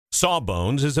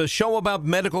Sawbones is a show about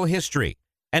medical history,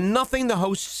 and nothing the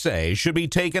hosts say should be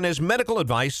taken as medical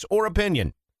advice or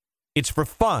opinion. It's for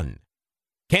fun.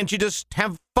 Can't you just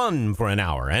have fun for an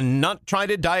hour and not try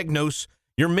to diagnose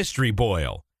your mystery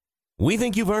boil? We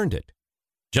think you've earned it.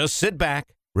 Just sit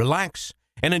back, relax,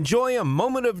 and enjoy a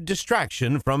moment of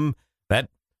distraction from that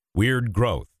weird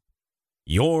growth.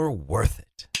 You're worth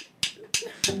it.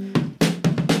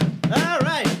 All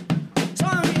right.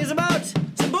 Song is about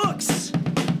some books.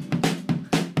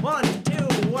 1, 2,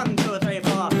 1, 2, 3,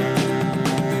 4.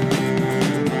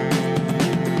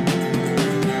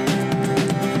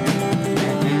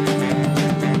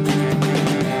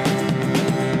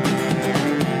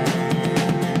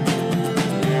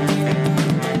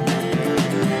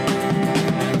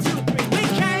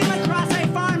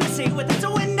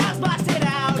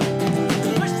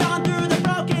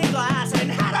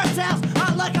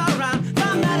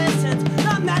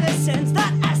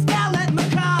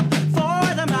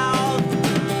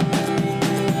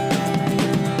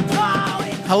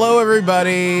 Hello,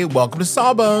 everybody. Welcome to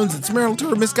Sawbones. It's Marital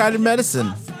Tour Misguided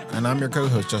Medicine. And I'm your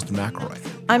co-host, Justin McElroy.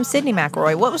 I'm Sydney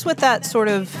McElroy. What was with that sort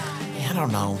of I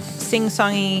don't know.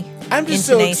 sing-songy I'm just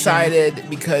intonation? so excited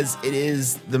because it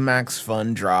is the Max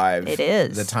Fun Drive. It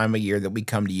is. The time of year that we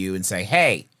come to you and say,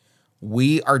 hey,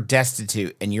 we are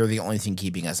destitute and you're the only thing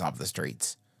keeping us off the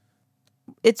streets.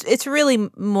 It's really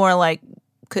more like,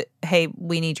 hey,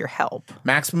 we need your help.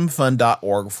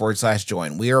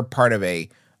 MaximumFun.org/join. We are part of a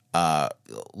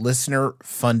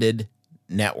listener-funded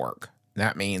network.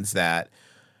 That means that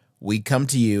we come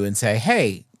to you and say,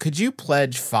 hey, could you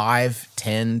pledge $5,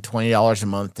 $10, $20 a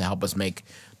month to help us make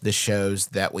the shows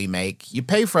that we make? You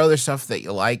pay for other stuff that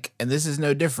you like, and this is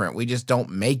no different. We just don't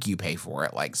make you pay for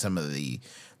it like some of the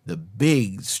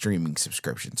big streaming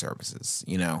subscription services.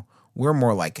 You know, we're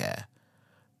more like a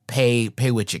pay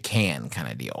what you can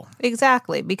kind of deal.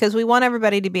 Exactly, because we want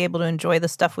everybody to be able to enjoy the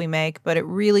stuff we make, but it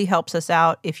really helps us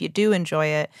out if you do enjoy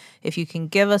it, if you can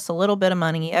give us a little bit of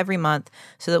money every month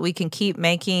so that we can keep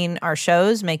making our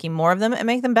shows, making more of them, and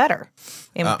make them better.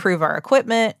 Improve our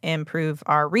equipment, improve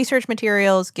our research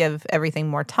materials, give everything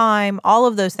more time. All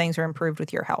of those things are improved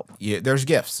with your help. Yeah, there's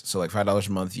gifts. So like $5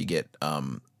 a month, you get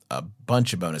a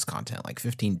bunch of bonus content, like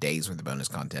 15 days worth of bonus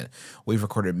content. We've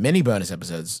recorded many bonus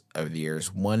episodes over the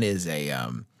years. One is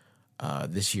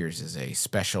this year's is a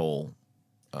special.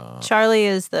 Charlie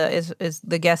is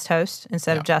the guest host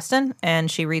instead of Justin,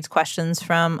 and she reads questions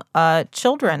from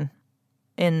children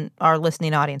in our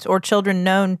listening audience, or children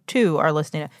known to our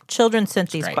listening. Children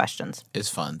sent these questions. It's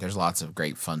fun. There's lots of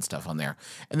great fun stuff on there,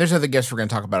 and there's other guests we're going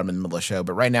to talk about them in the middle of the show.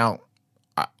 But right now,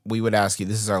 we would ask you.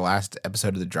 This is our last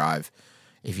episode of the drive.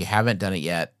 If you haven't done it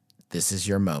yet, this is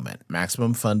your moment.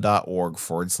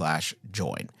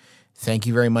 MaximumFun.org/join. Thank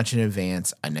you very much in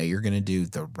advance. I know you're going to do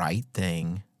the right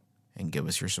thing and give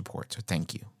us your support. So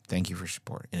thank you. Thank you for your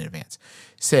support in advance.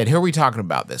 Sid, who are we talking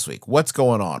about this week? What's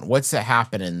going on? What's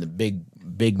happening in the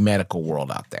big medical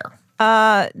world out there?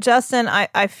 Justin,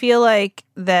 I feel like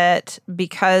that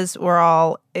because we're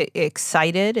all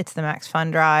excited. It's the Max Fun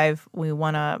Drive. I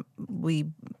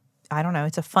don't know.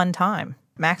 It's a fun time.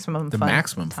 Maximum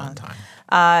fun time.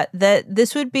 That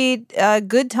this would be a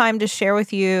good time to share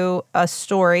with you a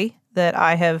story that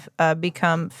I have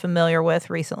become familiar with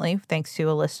recently, thanks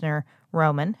to a listener,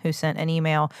 Roman, who sent an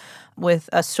email with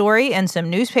a story and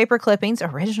some newspaper clippings,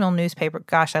 original newspaper.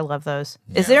 Gosh, I love those.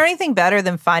 Yeah. Is there anything better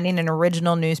than finding an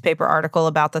original newspaper article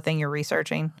about the thing you're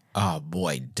researching? Oh,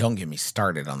 boy, don't get me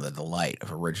started on the delight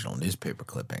of original newspaper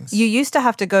clippings. You used to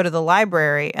have to go to the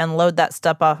library and load that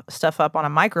stuff up on a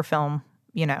microfilm.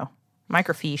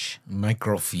 Microfiche.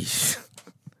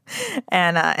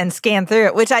 and scan through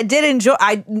it, which I did enjoy.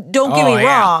 Don't get me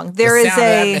wrong. There is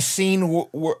a machine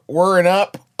whirring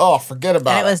up. Oh, forget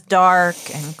about it. And it was dark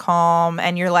and calm,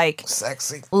 and you're like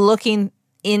sexy looking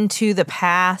into the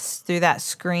past through that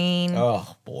screen.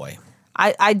 Oh boy.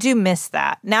 I do miss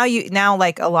that. Now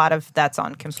like a lot of that's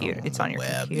on computer. It's on your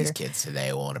web. computer. These kids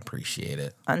today won't appreciate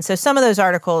it. And so some of those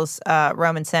articles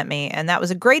Roman sent me, and that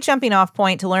was a great jumping off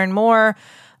point to learn more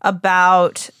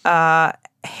about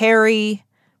Harry.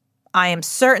 I am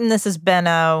certain this is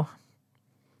Benno.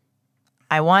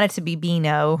 I want it to be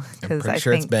Bino because I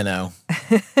think it's Benno,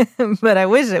 but I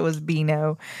wish it was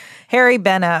Bino. Harry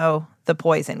Benno, the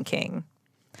Poison King.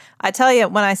 I tell you,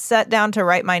 when I sat down to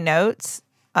write my notes,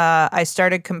 I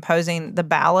started composing the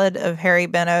ballad of Harry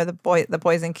Benno, the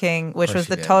Poison King, which was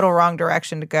the total wrong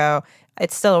direction to go.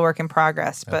 It's still a work in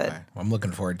progress, but okay. Well, I'm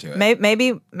looking forward to it.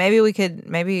 Maybe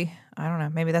I don't know.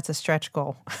 Maybe that's a stretch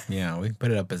goal. Yeah, we can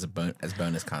put it up as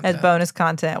bonus content. As bonus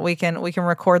content, we can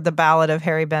record the ballad of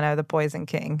Harry Benno, the Poison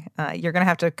King. You're gonna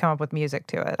have to come up with music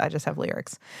to it. I just have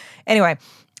lyrics. Anyway,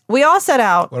 we all set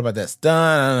out. What about this?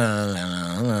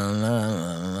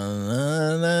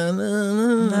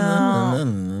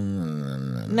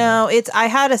 No, it's I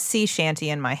had a sea shanty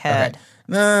in my head.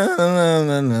 That's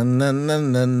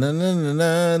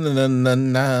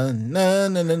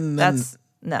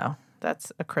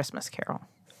a Christmas carol.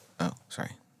 Oh,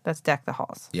 sorry. That's Deck the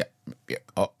Halls. Yeah.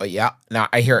 Oh, yeah. Now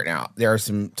I hear it now. There are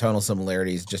some tonal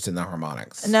similarities just in the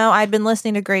harmonics. No, I'd been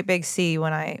listening to Great Big Sea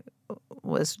when I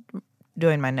was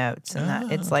doing my notes,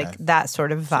 and it's like that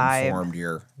sort of vibe informed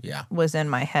was in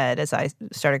my head as I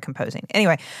started composing.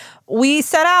 Anyway, we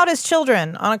set out as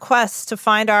children on a quest to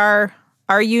find our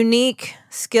unique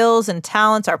skills and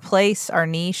talents, our place, our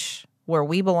niche, where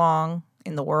we belong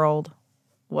in the world,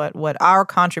 what our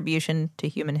contribution to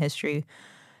human history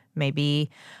may be.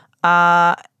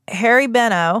 Harry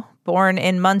Benno, born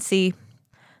in Muncie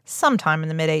sometime in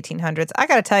the mid-1800s. I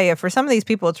got to tell you, for some of these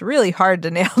people, it's really hard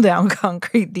to nail down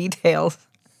concrete details,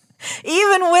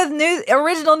 even with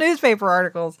original newspaper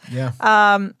articles. Yeah.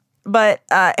 But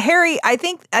Harry, I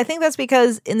think that's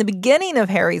because in the beginning of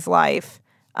Harry's life,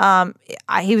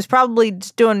 he was probably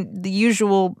just doing the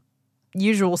usual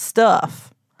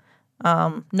stuff,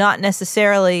 not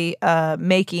necessarily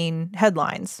making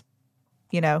headlines,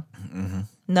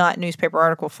 not newspaper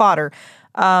article fodder.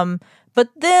 But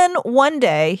then one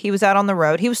day he was out on the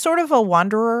road. He was sort of a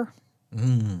wanderer,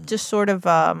 just sort of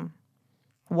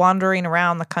wandering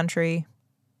around the country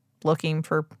looking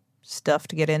for stuff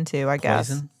to get into, I guess.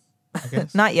 Poison, I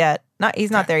guess. Not yet.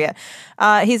 He's not there yet.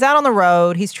 He's out on the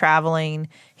road. He's traveling.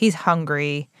 He's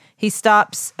hungry. He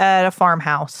stops at a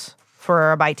farmhouse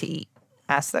for a bite to eat.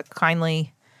 Asks the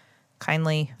kindly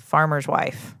farmer's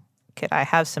wife, "Could I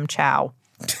have some chow?"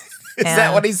 Is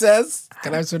that what he says?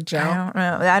 Can I have some chow? I don't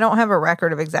know. I don't have a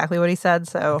record of exactly what he said,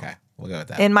 so Okay, we'll go with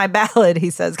that. in my ballad he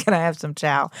says, "Can I have some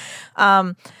chow?"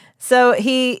 So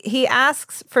he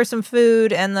asks for some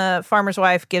food, and the farmer's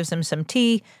wife gives him some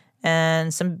tea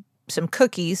and some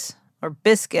cookies or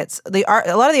biscuits. A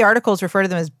lot of the articles refer to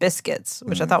them as biscuits,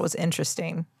 which I thought was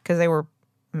interesting because they were,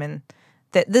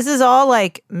 this is all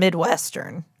like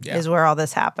Midwestern is where all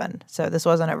this happened. So this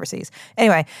wasn't overseas.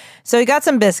 Anyway, so he got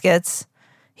some biscuits.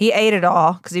 He ate it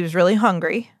all because he was really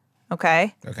hungry.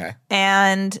 Okay.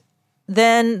 And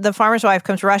then the farmer's wife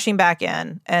comes rushing back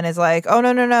in and is like, "Oh,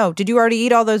 no. Did you already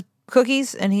eat all those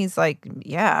cookies?" And he's like,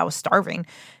 "Yeah, I was starving."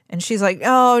 And she's like,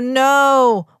 "Oh,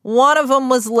 no. One of them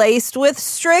was laced with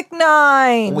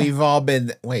strychnine." We've all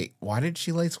been... Wait, why did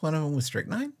she lace one of them with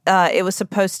strychnine? It was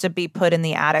supposed to be put in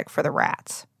the attic for the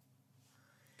rats.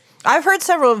 I've heard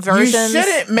several versions. You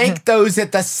shouldn't make those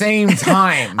at the same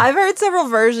time. I've heard several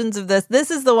versions of this.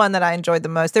 This is the one that I enjoyed the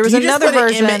most. There was another just put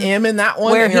version. an M&M in that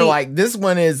one, where and you're like, this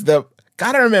one is the...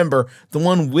 Gotta remember, the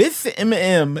one with the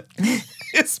M&M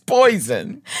is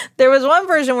poison. There was one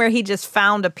version where he just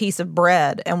found a piece of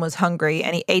bread and was hungry,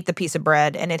 and he ate the piece of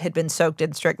bread, and it had been soaked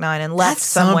in strychnine and left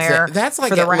somewhere. That's like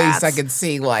for the at rats. least I could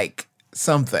see like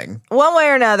something. One way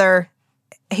or another,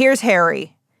 here's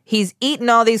Harry. He's eaten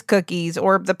all these cookies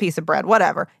or the piece of bread,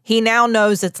 whatever. He now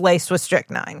knows it's laced with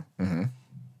strychnine. Mm-hmm.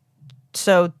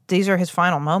 So these are his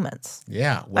final moments.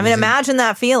 Yeah. Imagine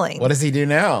that feeling. What does he do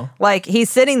now? Like he's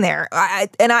sitting there, I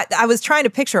was trying to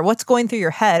picture what's going through your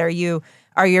head.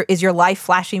 Is your life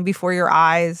flashing before your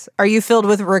eyes? Are you filled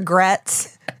with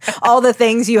regrets? All the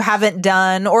things you haven't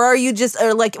done, or are you just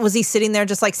was he sitting there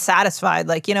just like satisfied?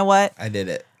 Like, you know what? I did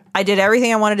it. I did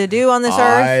everything I wanted to do on this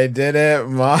earth. I did it,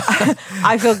 Mom.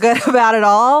 I feel good about it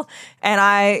all, and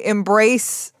I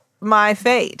embrace my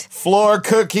fate. Floor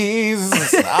cookies.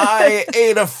 I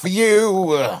ate a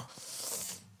few.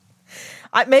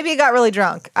 Maybe he got really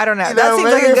drunk. I don't know. That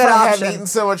seems like a if good I option. hadn't eaten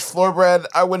so much floor bread,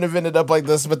 I wouldn't have ended up like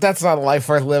this. But that's not a life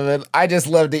worth living. I just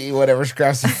love to eat whatever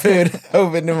scraps of food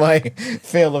open to my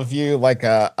field of view, like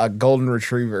a golden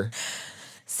retriever.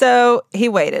 So he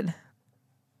waited,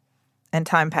 and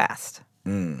time passed,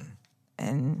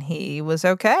 and he was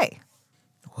okay.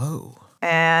 Whoa!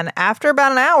 And after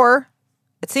about an hour,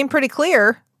 it seemed pretty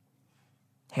clear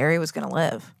Harry was going to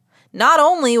live. Not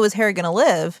only was Harry going to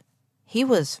live, he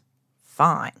was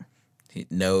fine.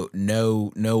 No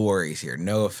worries here.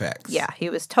 No effects. Yeah, he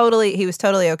was totally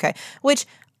okay. Which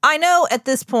I know at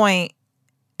this point,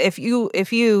 if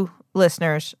you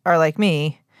listeners are like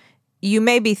me, you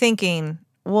may be thinking,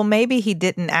 well, maybe he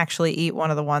didn't actually eat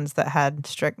one of the ones that had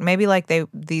maybe like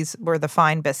these were the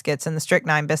fine biscuits and the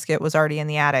strychnine biscuit was already in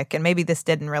the attic, and maybe this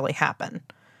didn't really happen.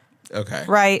 Okay.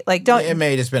 right? Like, don't. It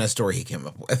may have just been a story he came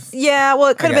up with. Yeah, well,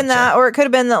 it could have been gotcha. that, or it could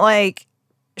have been that, like,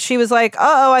 she was like,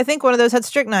 oh, I think one of those had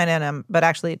strychnine in him, but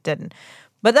actually it didn't.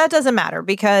 But that doesn't matter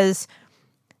because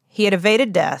he had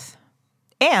evaded death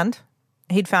and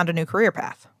he'd found a new career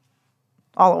path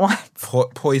all at once.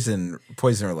 Poison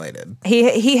related.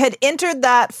 He had entered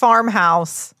that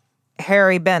farmhouse,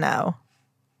 Harry Benno,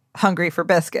 hungry for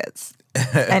biscuits.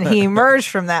 And he emerged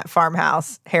from that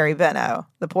farmhouse, Harry Benno,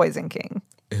 the Poison King.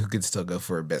 Who could still go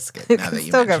for a biscuit? Who Now could that you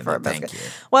still go mentioned for a it. Thank biscuit. you.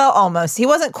 Well, almost. He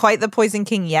wasn't quite the Poison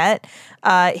King yet.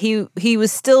 He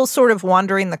was still sort of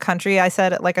wandering the country.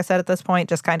 Like I said at this point,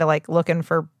 just kind of like looking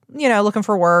for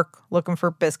work, looking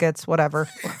for biscuits, whatever,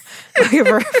 looking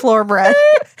for floor bread,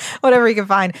 whatever he could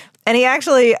find. And he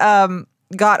actually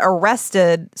got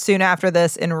arrested soon after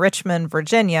this in Richmond,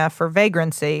 Virginia, for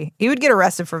vagrancy. He would get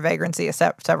arrested for vagrancy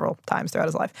several times throughout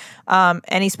his life.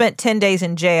 And he spent 10 days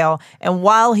in jail. And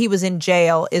while he was in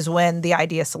jail is when the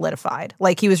idea solidified.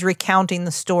 Like, he was recounting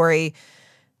the story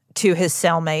to his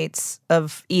cellmates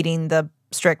of eating the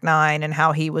strychnine and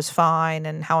how he was fine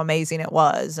and how amazing it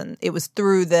was. And it was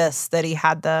through this that he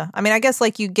had I guess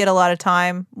like you get a lot of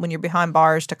time when you're behind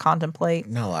bars to contemplate.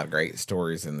 Not a lot of great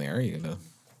stories in there, you know.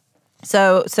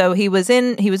 So he was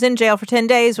in jail for 10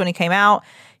 days. When he came out,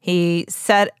 he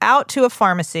set out to a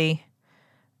pharmacy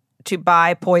to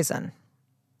buy poison.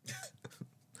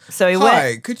 So he went.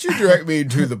 Hi, could you direct me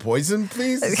to the poison,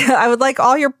 please? I would like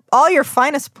all your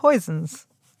finest poisons,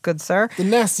 good sir. The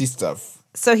nasty stuff.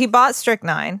 So he bought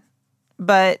strychnine,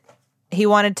 but he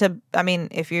wanted to. I mean,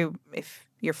 if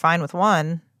you're fine with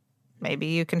one, maybe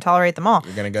you can tolerate them all.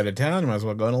 You're going to go to town, you might as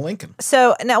well go to Lincoln.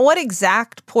 So now what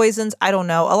exact poisons? I don't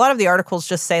know. A lot of the articles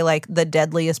just say like the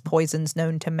deadliest poisons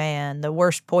known to man, the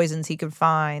worst poisons he could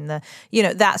find,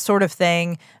 that sort of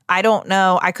thing. I don't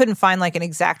know. I couldn't find like an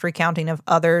exact recounting of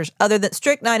others other than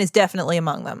strychnine is definitely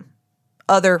among them.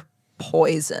 Other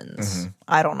poisons.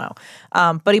 I don't know.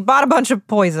 But he bought a bunch of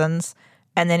poisons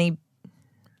and then he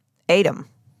ate them.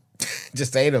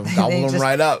 Just ate them, gobbled them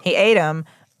right up. He ate them.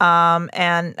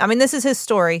 And I mean, this is his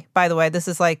story, by the way. This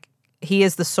is like, he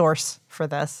is the source for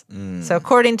this. So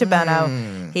according to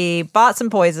Benno, he bought some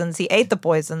poisons, he ate the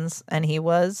poisons, and he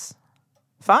was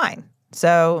fine.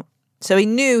 So he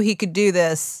knew he could do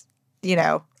this,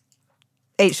 8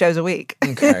 shows a week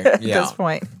Okay, at yeah. this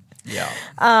point. Yeah.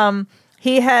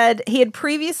 He had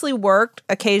previously worked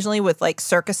occasionally with like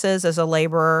circuses as a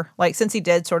laborer. Like, since he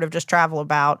did sort of just travel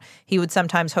about, he would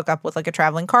sometimes hook up with like a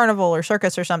traveling carnival or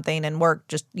circus or something and work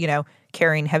just,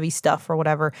 carrying heavy stuff or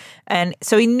whatever. And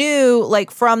so he knew, like,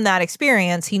 from that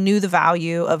experience, he knew the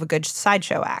value of a good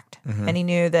sideshow act. And he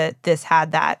knew that this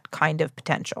had that kind of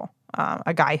potential.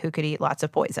 A guy who could eat lots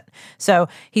of poison. So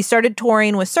he started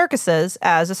touring with circuses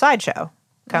as a sideshow.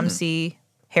 Come see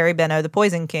Harry Benno, the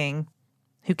Poison King,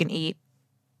 who can eat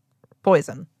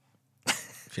poison.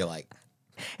 If you like.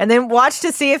 And then watch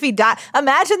to see if he died.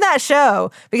 Imagine that show,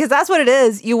 because that's what it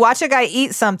is. You watch a guy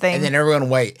eat something, And then everyone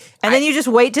wait. and then you just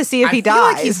wait to see if I he feel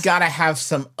dies. like he's got to have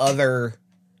some other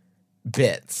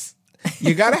bits.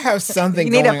 You got to have something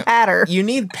You need a going. patter. You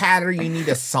need patter. You need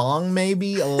a song,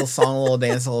 maybe. A little song, a little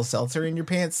dance, a little seltzer in your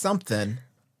pants, something.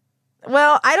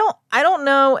 Well, I don't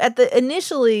know.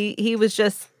 Initially, he was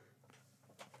just.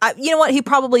 You know what? He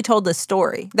probably told this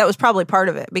story. That was probably part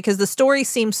of it, because the story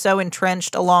seems so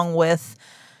entrenched along with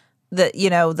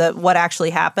the what actually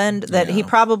happened that he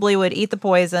probably would eat the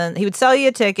poison. He would sell you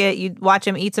a ticket. You'd watch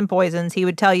him eat some poisons. He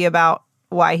would tell you about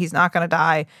why he's not going to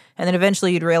die, and then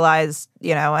eventually you'd realize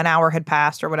an hour had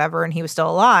passed or whatever, and he was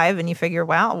still alive, and you figure,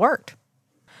 wow, it worked.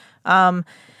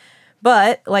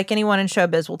 But like anyone in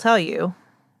showbiz will tell you,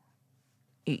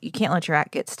 you can't let your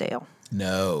act get stale.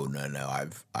 No.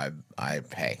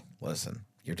 Hey, listen,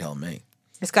 you're telling me.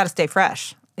 It's got to stay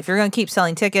fresh. If you're going to keep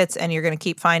selling tickets and you're going to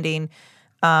keep finding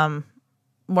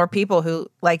more people who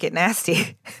like it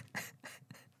nasty,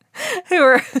 who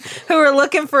are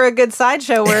looking for a good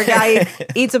sideshow where a guy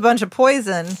eats a bunch of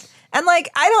poison. And like,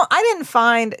 I didn't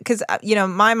find, because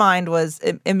my mind was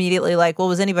immediately like, well,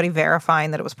 was anybody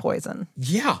verifying that it was poison?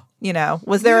 Yeah.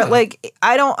 Was there like,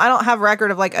 I don't have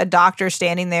record of like a doctor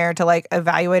standing there to like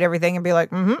evaluate everything and be like,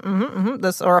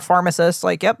 this, or a pharmacist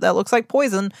like, yep, that looks like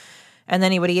poison. And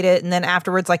then he would eat it. And then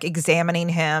afterwards, like examining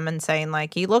him and saying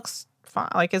like, he looks fine,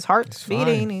 like his heart's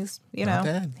beating. Fine. He's, Not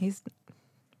dead. he's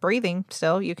breathing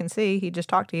still. You can see, he just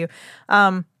talked to you.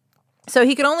 So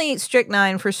he could only eat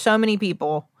strychnine for so many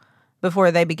people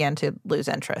before they began to lose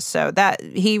interest. So that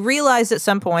he realized at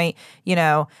some point,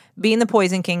 being the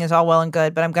Poison King is all well and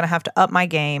good, but I'm going to have to up my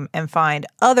game and find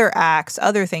other acts,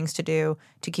 other things to do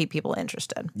to keep people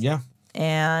interested. Yeah.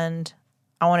 And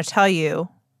I want to tell you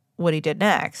what he did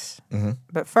next.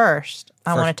 But first,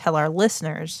 I want to tell our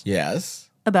listeners Yes.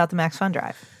 about the Max Fun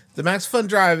Drive. The Max Fun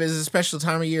Drive is a special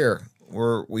time of year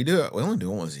where we do it. We only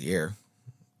do it once a year.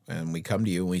 And we come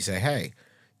to you and we say, hey,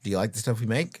 do you like the stuff we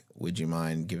make? Would you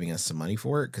mind giving us some money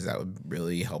for it? Because that would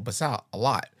really help us out a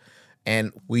lot.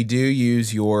 And we do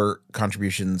use your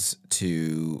contributions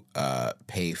to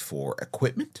pay for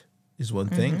equipment is one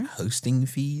thing, hosting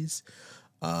fees.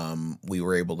 We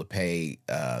were able to pay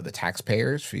the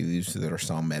taxpayers for use of their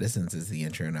Psalm Medicines as the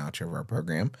intro and outro of our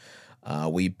program.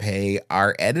 We pay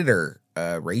our editor,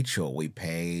 Rachel. We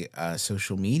pay a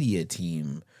social media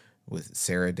team with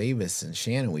Sarah Davis and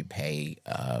Shannon. We pay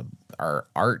our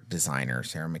art designer,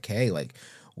 Sarah McKay. Like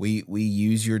we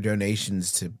use your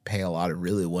donations to pay a lot of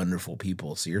really wonderful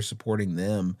people. So you're supporting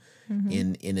them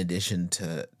in addition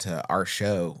to our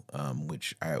show,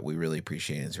 which we really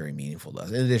appreciate. And it's very meaningful to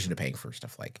us. In addition to paying for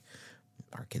stuff like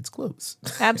our kids' clothes.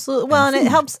 Absolutely. Well, and it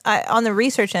helps on the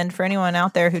research end for anyone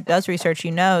out there who does research.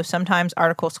 Sometimes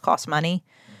articles cost money,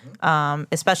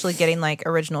 especially getting like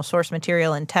original source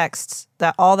material and texts.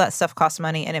 All that stuff costs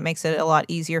money, and it makes it a lot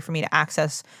easier for me to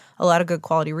access a lot of good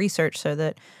quality research, so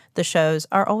that the shows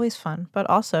are always fun, but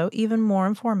also even more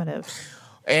informative.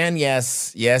 And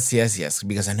yes,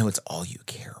 because I know it's all you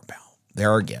care about.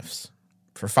 There are gifts.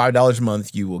 For $5 a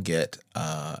month, you will get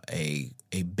a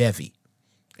bevy,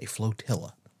 a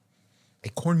flotilla, a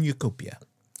cornucopia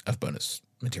of bonus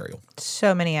material.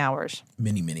 So many hours.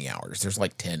 Many, many hours. There's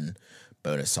like 10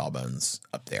 bonus Sawbones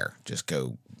up there. Just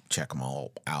go check them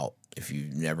all out. If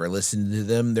you've never listened to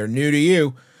them, they're new to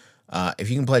you.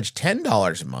 If you can pledge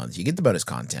 $10 a month, you get the bonus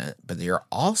content, but you're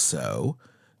also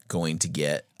going to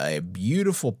get a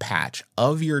beautiful patch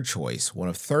of your choice, one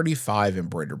of 35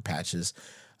 embroidered patches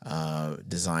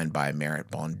designed by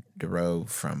Merritt Bondereau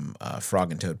from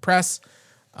Frog and Toad Press.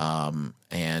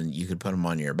 And you could put them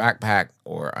on your backpack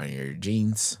or on your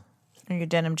jeans. Or your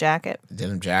denim jacket.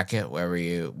 Whatever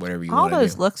you All want to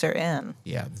those do. looks are in.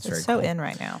 Yeah, that's It's very so cool. in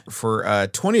right now. For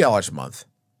 $20 a month,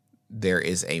 there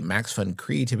is a Max Fun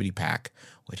Creativity Pack,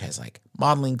 which has like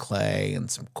modeling clay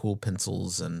and some cool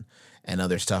pencils and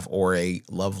other stuff, or a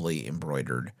lovely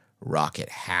embroidered rocket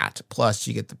hat. Plus,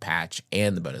 you get the patch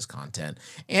and the bonus content.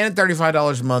 And at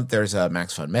 $35 a month, there's a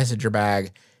Max Fun Messenger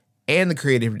bag and the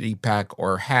Creativity Pack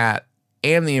or hat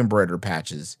and the embroidered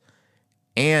patches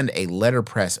and a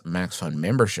letterpress Max Fun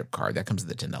membership card that comes at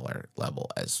the $10 level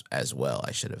as well.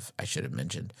 I should have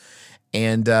mentioned.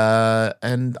 And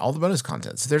all the bonus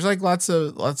content. So there's like lots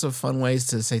of fun ways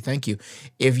to say thank you.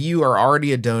 If you are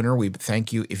already a donor, we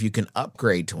thank you. If you can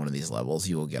upgrade to one of these levels,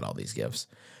 you will get all these gifts.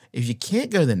 If you can't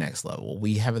go to the next level,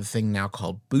 we have a thing now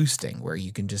called boosting, where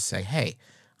you can just say, hey,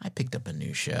 I picked up a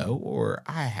new show, or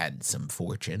I had some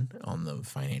fortune on the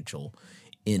financial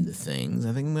end of things.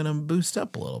 I think I'm going to boost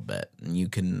up a little bit. And you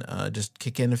can just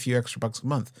kick in a few extra bucks a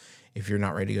month if you're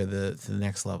not ready to go to the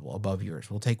next level above yours.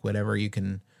 We'll take whatever you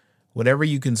can. Whatever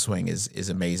you can swing is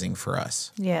amazing for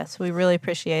us. Yes, we really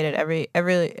appreciate it. Every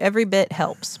bit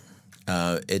helps.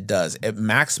 It does. At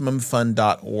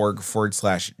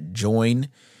MaximumFun.org/join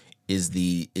is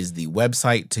the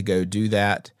website to go do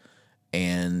that.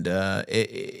 And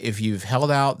if you've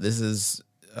held out, this is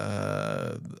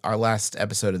our last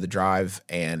episode of The Drive,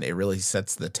 and it really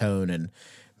sets the tone and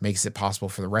makes it possible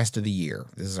for the rest of the year.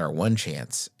 This is our one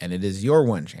chance, and it is your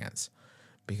one chance,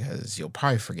 because you'll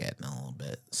probably forget in a little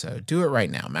bit. So do it right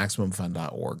now,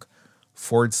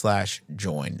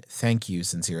 MaximumFun.org/join. Thank you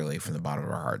sincerely from the bottom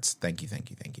of our hearts. Thank you.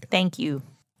 Thank you.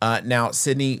 Now,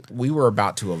 Sydney, we were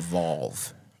about to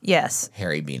evolve Yes,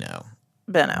 Harry Beno.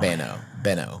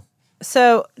 Beno.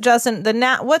 So, Justin,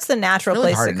 what's the natural Really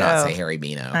place hard to to go? not say Harry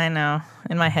Beno. I know.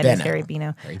 In my head, it's Beno. Harry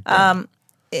Beno. Harry Beno.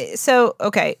 So,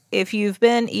 okay, if you've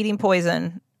been eating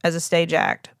poison as a stage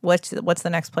act, what's the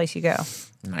next place you go?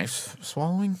 Knife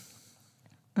swallowing?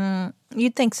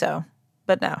 You'd think so,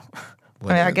 but no.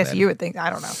 What I mean, is I it guess then? you would think.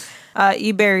 I don't know.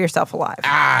 You bury yourself alive.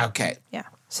 Okay. Yeah.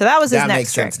 So that was his That next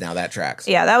makes trick. sense now. That tracks.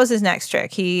 Yeah, that was his next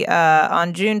trick. He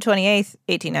on June 28th,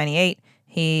 1898,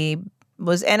 he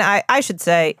was, and I should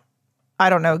say, I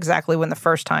don't know exactly when the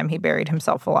first time he buried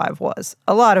himself alive was.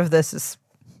 A lot of this is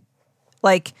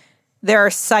like there are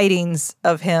sightings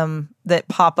of him that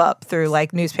pop up through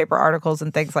like newspaper articles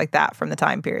and things like that from the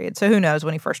time period. So who knows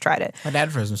when he first tried it. My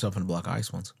dad froze himself in block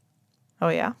ice once. Oh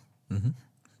yeah.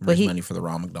 Raised money for the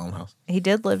Ronald McDonald House. He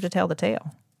did live to tell the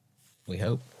tale. We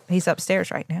hope. He's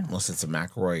upstairs right now. Unless it's a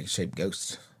McElroy-shaped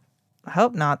ghost. I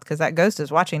hope not, because that ghost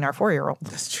is watching our 4-year-old.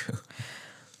 That's true.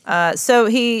 So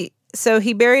he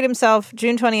buried himself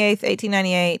June 28th,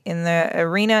 1898 in the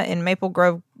arena in Maple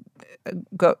Grove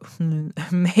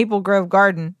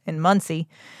Garden in Muncie.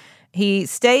 He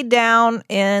stayed down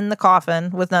in the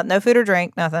coffin with no food or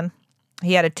drink, nothing.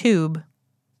 He had a tube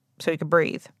so he could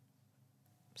breathe.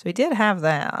 So he did have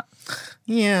that.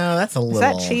 Yeah, that's a little. Is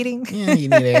that cheating? Yeah, you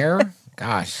need air.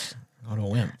 Gosh, what a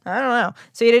wimp. I don't know.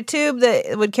 So he had a tube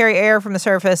that would carry air from the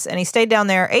surface, and he stayed down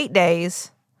there 8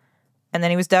 days, and then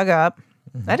he was dug up.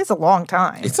 That is a long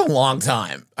time. It's a long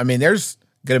time. I mean, it's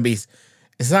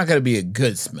not going to be a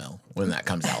good smell when that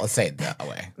comes out. Let's say it that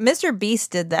way. Mr.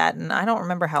 Beast did that, and I don't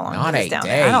remember how long Not he was 8 down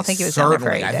days. there. I don't think he was down there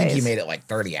for 8 days. I think he made it like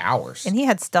 30 hours. And he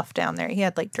had stuff down there. He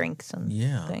had like drinks and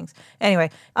Yeah. things.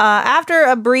 Anyway, after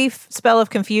a brief spell of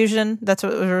confusion, that's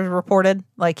what was reported.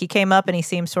 Like he came up and he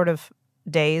seemed sort of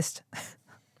dazed.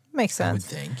 Makes I would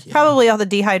sense. think. Yeah. Probably all the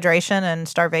dehydration and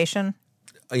starvation.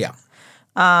 Oh, yeah.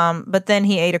 But then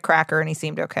he ate a cracker and he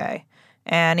seemed okay.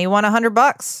 And he won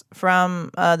 $100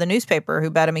 from the newspaper who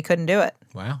bet him he couldn't do it.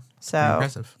 Wow. So Pretty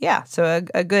impressive. yeah, so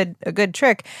a good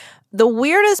trick. The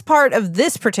weirdest part of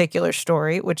this particular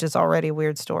story, which is already a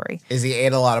weird story, Is he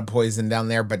ate a lot of poison down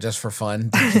there, but just for fun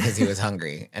because he was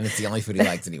hungry and it's the only food he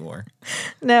likes anymore?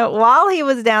 no, while he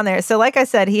was down there, so like I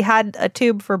said, he had a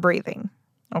tube for breathing.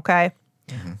 Okay,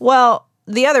 well,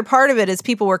 the other part of it is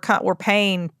people were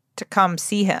paying to come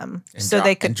see him, And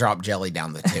they could and drop jelly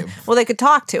down the tube. well they could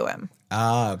talk to him.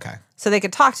 Oh, okay. So they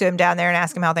could talk to him down there and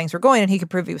ask him how things were going, and he could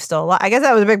prove he was still alive. I guess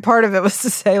that was a big part of it, was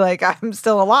to say, like, I'm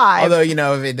still alive. Although,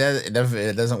 if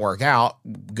it doesn't work out,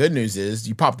 good news is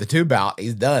you pop the tube out,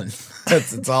 he's done.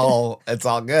 it's all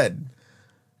good.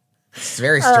 It's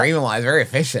very streamlined, very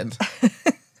efficient.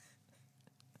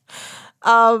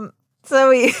 So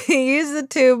he used the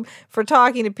tube for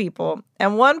talking to people.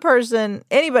 And one person,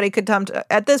 anybody could come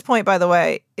to, at this point, by the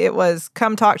way, it was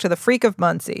come talk to the Freak of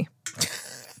Muncie.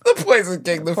 The Poison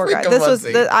King, the Poor Freak guy. of This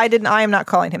Muncie. was, I am not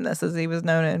calling him this, as he was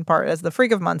known in part as the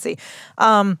Freak of Muncie.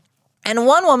 And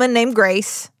one woman named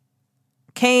Grace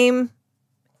came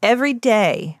every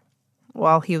day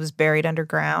while he was buried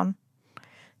underground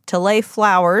to lay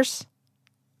flowers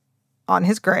on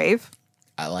his grave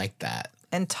I like that.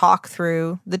 and talk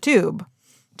through the tube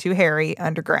to Harry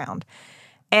underground.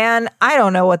 And I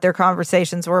don't know what their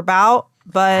conversations were about,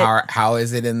 but How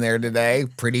is it in there today?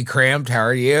 Pretty cramped. How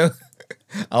are you?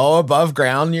 Oh, above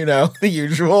ground, the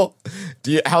usual.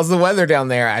 How's the weather down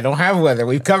there? I don't have weather.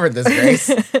 We've covered this, Grace.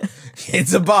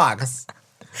 It's a box.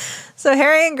 so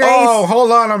Harry and Grace. Oh,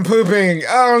 hold on, I'm pooping.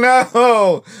 Oh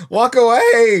no, walk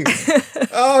away.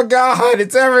 Oh God,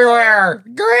 it's everywhere.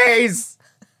 Grace,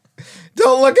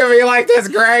 don't look at me like this,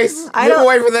 Grace. Move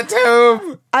away from the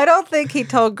tube. I don't think he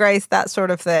told Grace that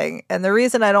sort of thing. And the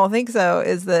reason I don't think so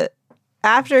is that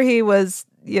after he was,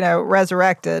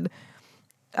 resurrected,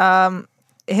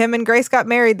 him and Grace got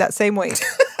married that same week.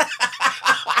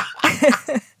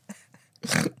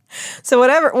 So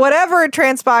whatever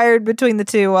transpired between the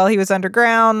two while he was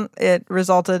underground, it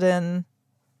resulted in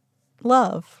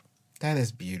love. That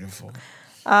is beautiful.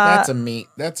 That's a meat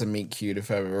cute if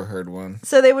I've ever heard one.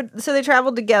 So they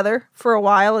traveled together for a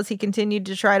while as he continued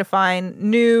to try to find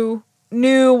new,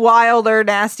 wilder,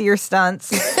 nastier stunts.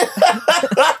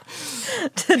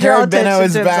 to draw Harry attention Benno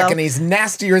is to back himself. and he's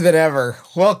nastier than ever.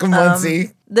 Welcome,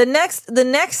 Muncie. The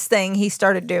next thing he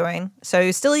started doing, so he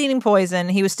was still eating poison.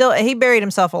 He buried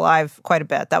himself alive quite a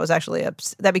bit. That was actually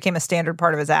that became a standard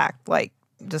part of his act, like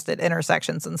just at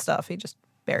intersections and stuff. He just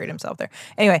buried himself there.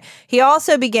 Anyway, he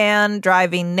also began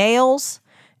driving nails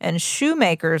and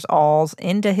shoemaker's awls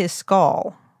into his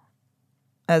skull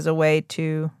as a way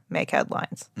to make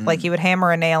headlines. Like he would hammer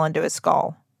a nail into his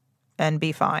skull and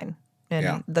be fine.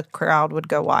 And the crowd would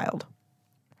go wild.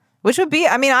 Which would be,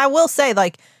 I will say,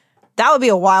 like, that would be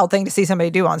a wild thing to see somebody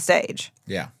do on stage.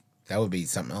 Yeah, that would be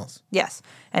something else. Yes,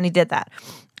 and he did that.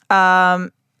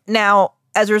 Now,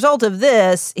 as a result of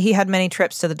this, he had many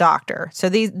trips to the doctor. So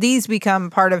these become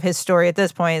part of his story at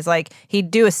this point. Is like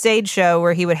he'd do a stage show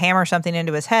where he would hammer something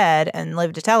into his head and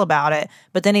live to tell about it,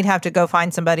 but then he'd have to go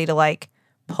find somebody to, like,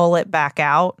 pull it back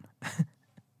out.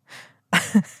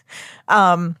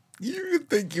 You would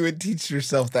think you would teach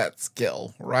yourself that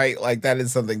skill, right? Like that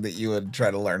is something that you would try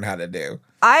to learn how to do.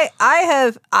 I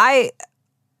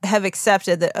have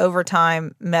accepted that over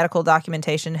time medical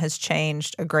documentation has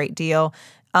changed a great deal,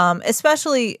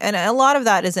 especially, and a lot of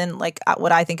that is in like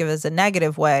what I think of as a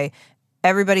negative way.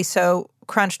 Everybody's so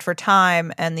crunched for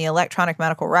time, and the electronic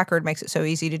medical record makes it so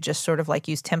easy to just sort of like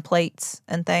use templates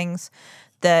and things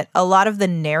that a lot of the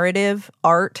narrative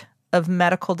art of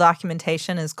medical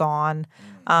documentation is gone.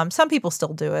 Some people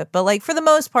still do it, but like for the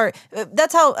most part,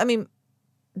 that's how,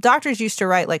 doctors used to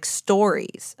write like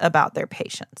stories about their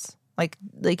patients. Like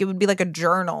it would be like a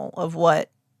journal of what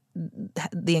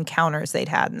the encounters they'd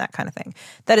had and that kind of thing.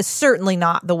 That is certainly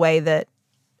not the way that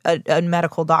a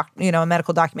medical a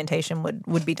medical documentation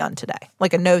would be done today.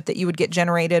 Like a note that you would get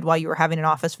generated while you were having an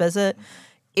office visit.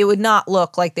 It would not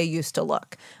look like they used to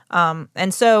look.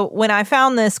 And so when I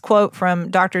found this quote from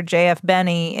Dr. J.F.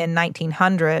 Benny in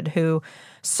 1900, who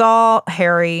saw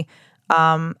Harry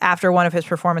after one of his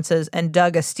performances and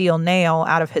dug a steel nail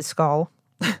out of his skull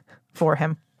for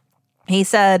him, he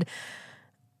said,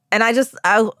 and I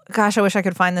wish I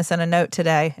could find this in a note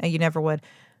today. You never would.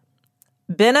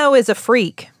 Benno is a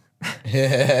freak.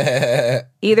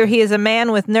 Either he is a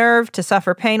man with nerve to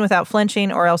suffer pain without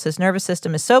flinching, or else his nervous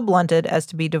system is so blunted as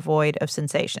to be devoid of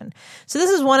sensation. So this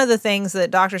is one of the things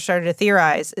that doctors started to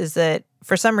theorize, is that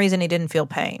for some reason he didn't feel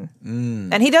pain.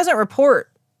 And he doesn't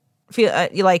report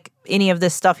like any of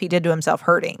this stuff he did to himself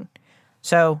hurting.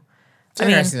 So it's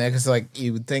interesting because like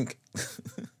you would think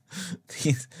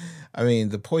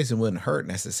the poison wouldn't hurt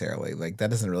necessarily. Like, that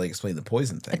doesn't really explain the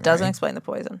poison thing. It doesn't explain the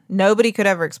poison. Nobody could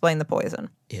ever explain the poison.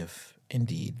 If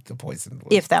indeed the poison was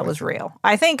if that was real.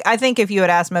 I think if you had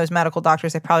asked most medical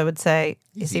doctors, they probably would say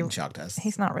he's eating chalk dust.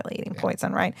 He's not really eating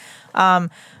poison, right?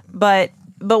 But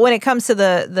when it comes to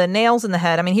the nails in the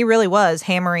head, I mean, he really was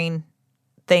hammering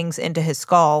things into his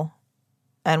skull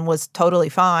and was totally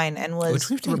fine and was Which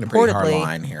we've taken reportedly a pretty hard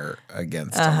line here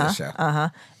against on this show.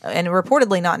 And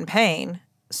reportedly not in pain.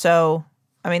 So,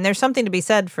 I mean, there's something to be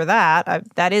said for that.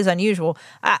 That is unusual.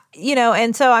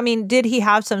 And so, I mean, did he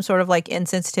have some sort of like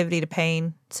insensitivity to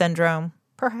pain syndrome?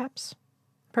 Perhaps.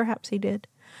 Perhaps he did.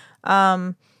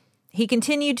 He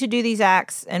continued to do these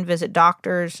acts and visit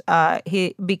doctors.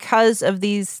 Because of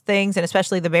these things, and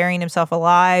especially the burying himself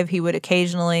alive, he would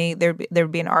occasionally, there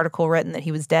would be an article written that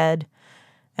he was dead,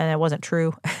 and it wasn't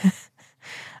true.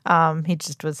 He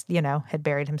just was, had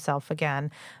buried himself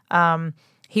again.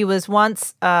 He was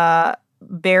once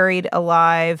buried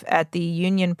alive at the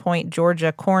Union Point,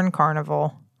 Georgia Corn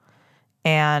Carnival,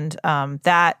 and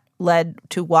that led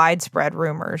to widespread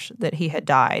rumors that he had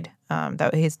died.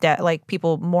 That his death, like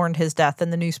people mourned his death in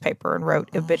the newspaper and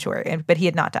wrote obituary, but he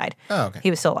had not died. Oh, okay. He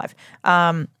was still alive.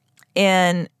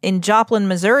 In Joplin,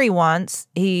 Missouri, once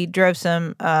he drove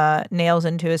some nails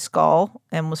into his skull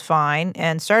and was fine,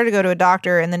 and started to go to a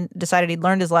doctor, and then decided he'd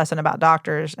learned his lesson about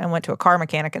doctors and went to a car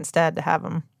mechanic instead to have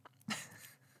him.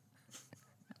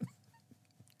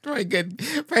 Probably get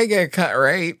a cut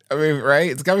rate. I mean,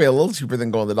 right? It's got to be a little cheaper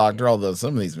than going to the doctor, although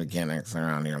some of these mechanics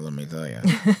around here, let me tell you.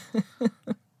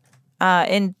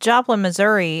 In Joplin,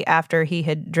 Missouri, after he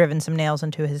had driven some nails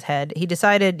into his head, he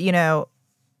decided,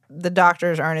 the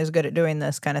doctors aren't as good at doing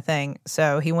this kind of thing.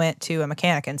 So he went to a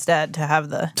mechanic instead to have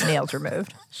the nails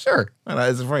removed. Sure.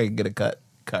 It's probably get a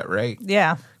cut rate.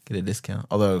 Yeah. Get a discount.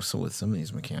 Although, so with some of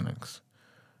these mechanics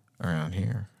around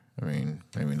here, I mean,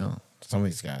 maybe not. Some of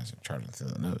these guys are charging through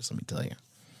the nose, let me tell you.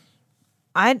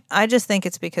 I just think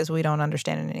it's because we don't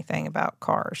understand anything about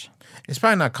cars. It's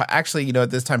probably not actually, at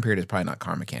this time period, it's probably not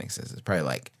car mechanics. It's probably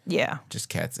like just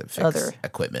cats that fix other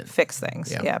equipment. Fix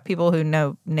things. Yeah. People who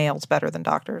know nails better than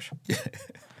doctors.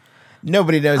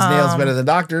 Nobody knows nails better than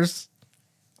doctors.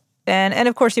 And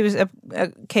of course, he was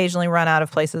occasionally run out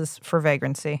of places for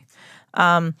vagrancy.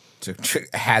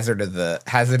 Hazard of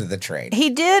the trade.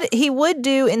 He would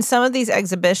do in some of these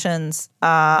exhibitions.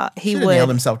 He would nailed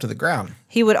himself to the ground.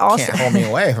 He would also can't hold me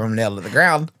away from nailed to the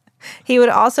ground. He would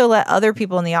also let other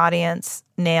people in the audience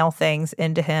nail things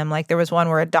into him. Like there was one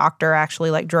where a doctor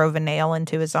actually like drove a nail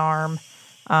into his arm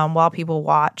while people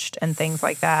watched and things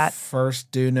like that. First,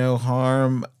 do no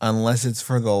harm unless it's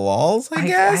for the lulz, I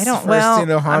guess. First, do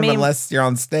no harm unless you're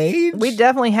on stage. We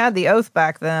definitely had the oath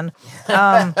back then.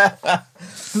 But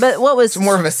what was... It's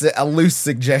more of a loose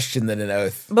suggestion than an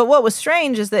oath. But what was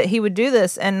strange is that he would do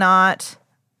this and not,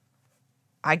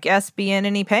 I guess, be in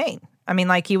any pain. I mean,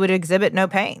 like he would exhibit no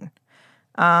pain.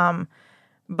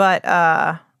 But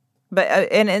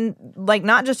like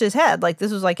not just his head, like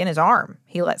this was like in his arm.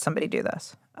 He let somebody do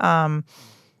this. And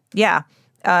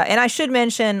I should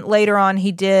mention later on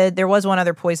there was one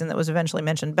other poison that was eventually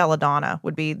mentioned. Belladonna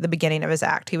would be the beginning of his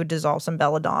act. He would dissolve some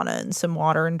belladonna in some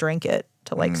water and drink it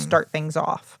to like start things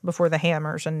off before the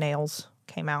hammers and nails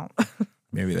came out.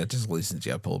 Maybe that just loosens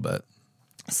you up a little bit.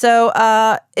 So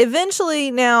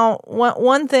eventually now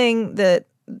one thing that,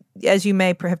 as you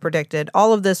may have predicted,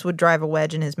 all of this would drive a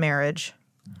wedge in his marriage.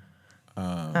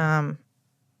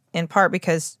 In part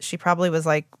because she probably was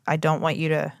like, I don't want you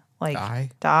to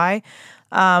like die.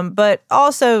 But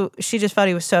also she just felt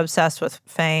he was so obsessed with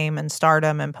fame and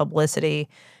stardom and publicity,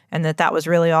 and that was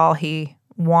really all he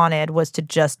wanted, was to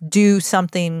just do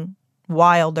something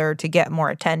wilder to get more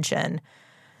attention,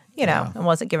 and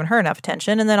wasn't giving her enough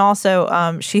attention. And then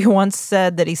also she once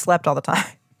said that he slept all the time.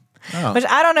 Which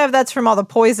I don't know if that's from all the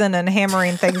poison and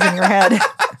hammering things in your head.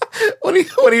 What do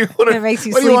you It makes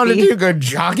you what do you want to sleepy. do? Go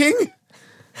jogging?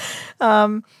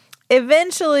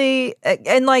 Eventually,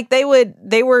 and like they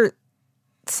were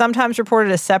sometimes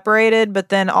reported as separated, but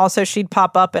then also she'd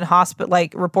pop up in hospital,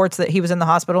 like reports that he was in the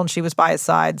hospital and she was by his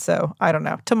side. So I don't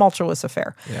know, tumultuous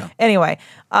affair. Yeah. Anyway,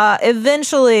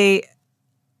 eventually,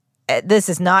 this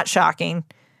is not shocking.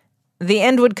 The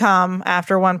end would come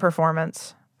after one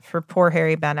performance for poor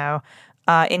Harry Benno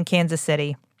in Kansas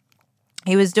City.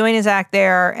 He was doing his act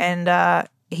there, and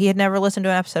he had never listened to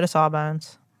an episode of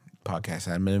Sawbones. Podcast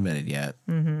hadn't been admitted yet.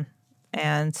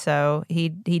 And so he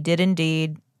did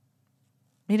indeed.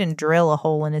 He didn't drill a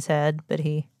hole in his head, but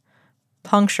he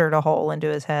punctured a hole into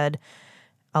his head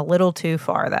a little too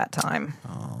far that time.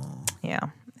 Oh. Yeah.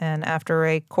 And after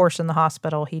a course in the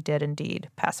hospital, he did indeed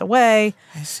pass away.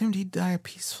 I assumed he'd die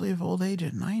peacefully of old age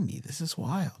at 90. This is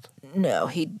wild. No,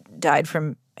 he died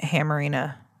from hammering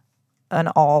an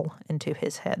awl into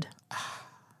his head.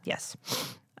 Yes.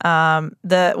 One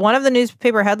of the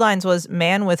newspaper headlines was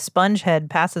 "Man with Sponge Head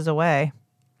passes away."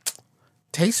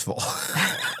 Tasteful.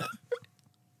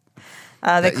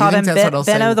 They You called think him that's what they'll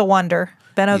Benno say? the Wonder.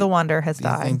 Benno the Wonder has Do you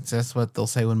died. think that's what they'll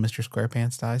say when Mr.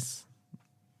 SquarePants dies?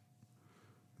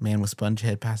 Man with sponge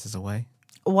head passes away.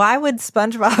 Why would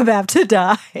SpongeBob have to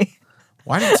die?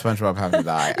 Why did SpongeBob have to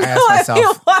die? I asked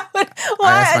myself,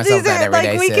 Why ask myself that every like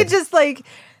day, we Sid. could just like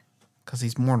because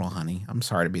he's mortal, honey. I'm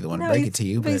sorry to be the one to no, break he's, it to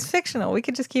you, but he's but fictional. We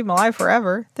could just keep him alive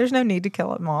forever. There's no need to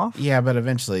kill him off. yeah, but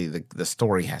eventually the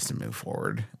story has to move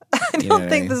forward. I You know don't what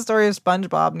think mean? the story of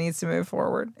SpongeBob needs to move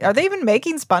forward. Are they even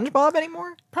making SpongeBob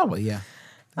anymore? Probably, yeah.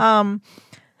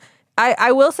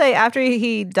 I will say after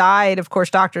he died, of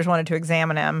course, doctors wanted to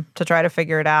examine him to try to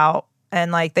figure it out.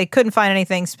 And like they couldn't find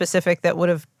anything specific that would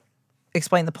have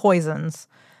explained the poisons.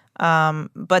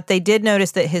 But they did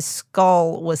notice that his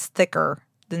skull was thicker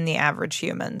than the average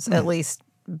humans, at least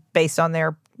based on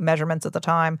their measurements at the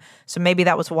time. So maybe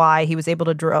that was why he was able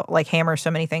to hammer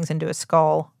so many things into his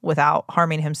skull without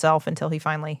harming himself until he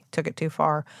finally took it too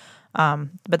far.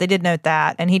 But they did note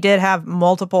that, and he did have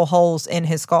multiple holes in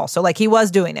his skull. So like he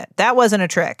was doing it. That wasn't a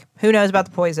trick. Who knows about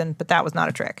the poison, but that was not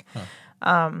a trick.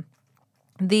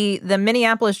 The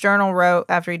Minneapolis Journal wrote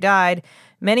after he died,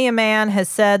 many a man has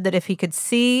said that if he could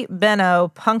see Benno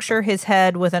puncture his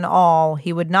head with an awl,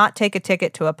 he would not take a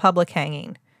ticket to a public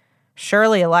hanging.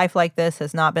 Surely a life like this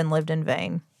has not been lived in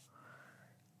vain.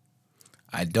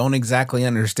 I don't exactly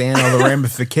understand all the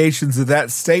ramifications of that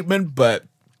statement, but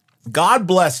God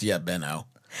bless you, Benno.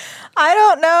 I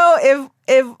don't know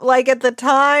if like at the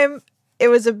time it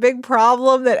was a big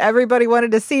problem that everybody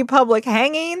wanted to see public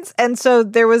hangings, and so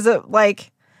there was a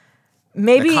like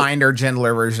maybe The kinder,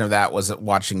 gentler version of that was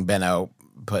watching Benno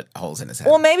put holes in his head.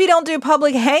 well maybe don't do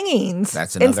public hangings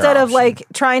That's another instead of option. like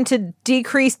trying to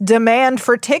decrease demand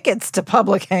for tickets to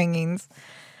public hangings.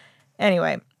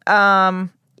 Anyway,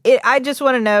 I just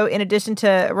want to know, in addition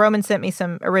to Roman sent me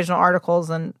some original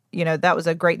articles, and you know that was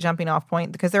a great jumping off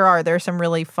point because there are some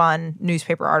really fun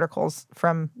newspaper articles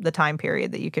from the time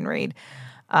period that you can read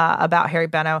about Harry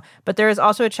Benno. But there is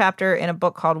also a chapter in a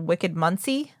book called Wicked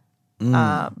Muncie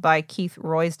by Keith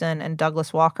Royston and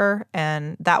Douglas Walker,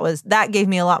 and that gave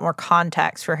me a lot more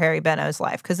context for Harry Benno's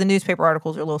life because the newspaper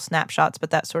articles are little snapshots,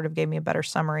 but that sort of gave me a better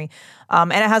summary.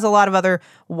 And it has a lot of other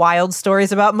wild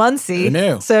stories about Muncie. Who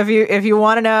knew? So if you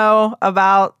want to know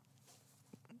about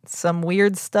some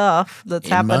weird stuff that's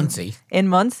In happened Muncie. in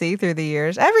Muncie through the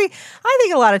years, I think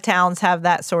a lot of towns have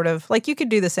that sort of like you could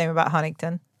do the same about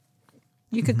Huntington.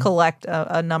 You could collect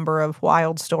a number of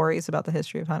wild stories about the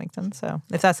history of Huntington. So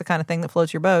if that's the kind of thing that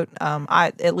floats your boat,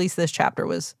 at least this chapter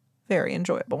was very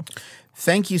enjoyable.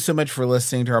 Thank you so much for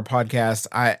listening to our podcast.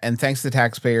 And thanks to the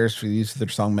taxpayers for the use of their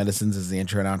song medicines as the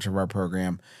intro and outro of our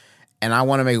program. And I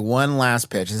want to make one last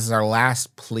pitch. This is our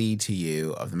last plea to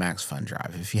you of the Max Fund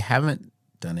Drive. If you haven't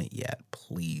done it yet,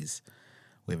 please.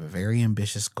 We have a very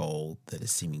ambitious goal that is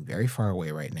seeming very far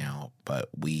away right now, but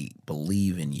we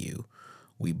believe in you.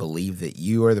 We believe that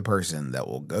you are the person that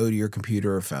will go to your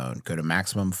computer or phone, go to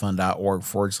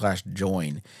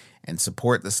MaximumFun.org/join and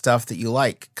support the stuff that you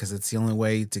like, because it's the only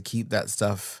way to keep that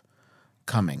stuff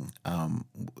coming.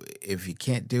 If you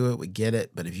can't do it, we get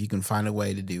it. But if you can find a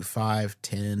way to do 5,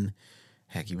 10,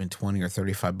 heck, even 20 or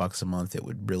 $35 a month, it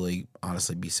would really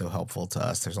honestly be so helpful to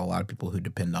us. There's a lot of people who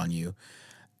depend on you.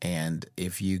 And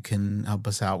if you can help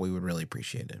us out, we would really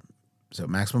appreciate it. So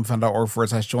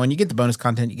MaximumFun.org/join. You get the bonus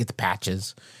content, you get the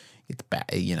patches, you get the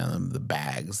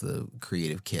bags, the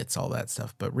creative kits, all that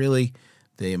stuff. But really,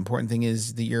 the important thing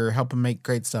is that you're helping make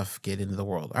great stuff get into the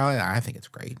world. I think it's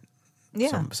great. Yeah.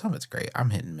 Some of it's great.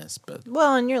 I'm hit and miss, but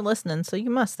Well, and you're listening, so you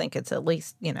must think it's at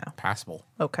least, passable.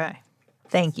 okay.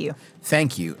 Thank you.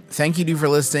 Thank you. Thank you for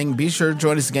listening. Be sure to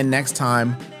join us again next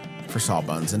time for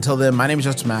Sawbones. Until then, my name is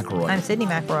Justin McElroy. I'm Sydney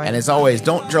McElroy. And as always,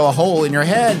 don't drill a hole in your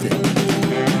head.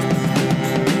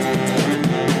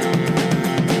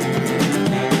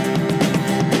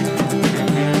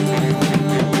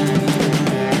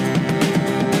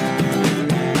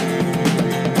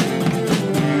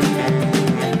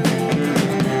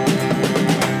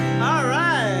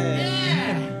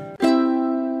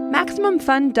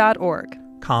 MaximumFun.org.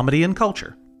 Comedy and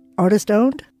culture. Artist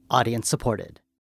owned. Audience supported.